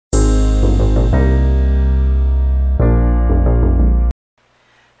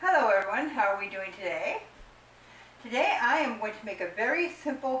make a very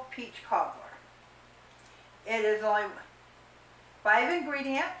simple peach cobbler. It is only 5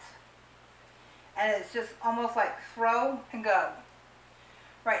 ingredients, and it's just almost like throw and go.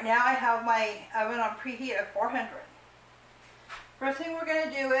 Right now I have my oven on preheat at 400. First thing we're going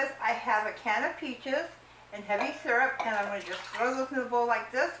to do is I have a can of peaches and heavy syrup, and I'm going to just throw those in the bowl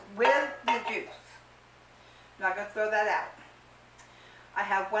like this with the juice. I'm not going to throw that out. I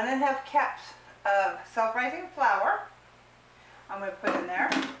have 1½ cups of self-rising flour. I'm going to put in there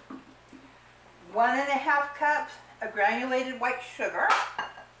 1½ cups of granulated white sugar.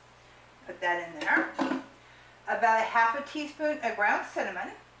 Put that in there. About 1/2 teaspoon of ground cinnamon.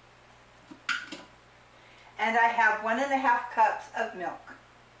 And I have 1½ cups of milk.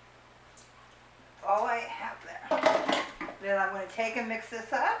 That's all I have there. Then I'm going to take and mix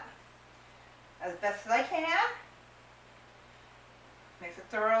this up as best as I can. Mix it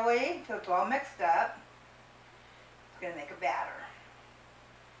thoroughly until it's all mixed up. It's going to make a batter.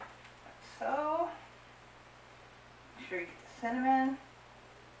 Like so. Make sure you get the cinnamon.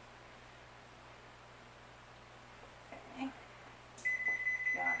 Okay.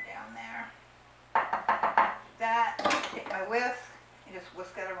 Down there. That. Take my whisk and just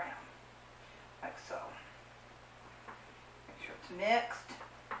whisk it around. Like so. Make sure it's mixed.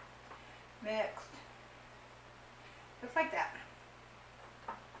 Mixed. Just like that.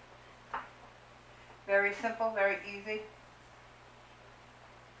 Very simple, very easy.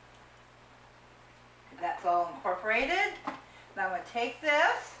 That's all incorporated. Now I'm going to take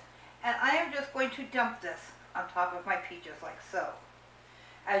this and I am just going to dump this on top of my peaches like so.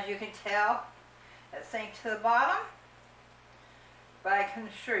 As you can tell, it sank to the bottom, but I can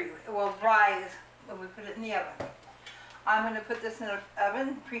assure you it will rise when we put it in the oven. I'm going to put this in an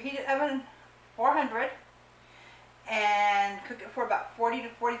oven, preheated oven, 400, and cook it for about 40 to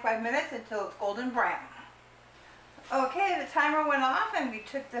 45 minutes until it's golden brown. Okay, the timer went off and we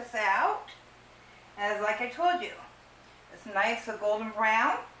took this out. As like I told you, it's nice a golden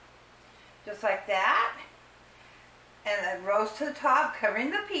brown, just like that. And then roast to the top, covering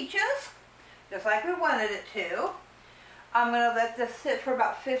the peaches, just like we wanted it to. I'm going to let this sit for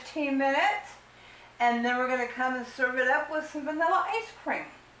about 15 minutes, and then we're going to come and serve it up with some vanilla ice cream.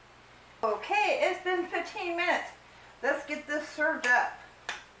 Okay, it's been 15 minutes. Let's get this served up.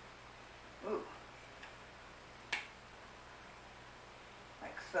 Ooh.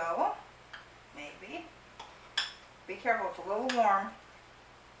 Like so. Maybe. Be careful, it's a little warm.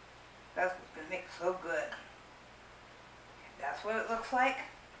 That's what's going to make it so good. That's what it looks like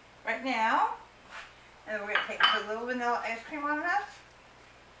right now. And we're going to take and put a little vanilla ice cream on this.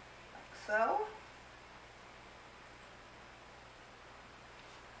 Like so.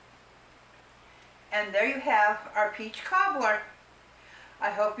 And there you have our peach cobbler. I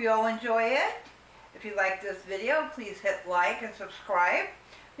hope you all enjoy it. If you like this video, please hit like and subscribe.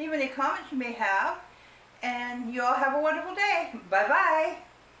 Leave any comments you may have. And you all have a wonderful day. Bye-bye.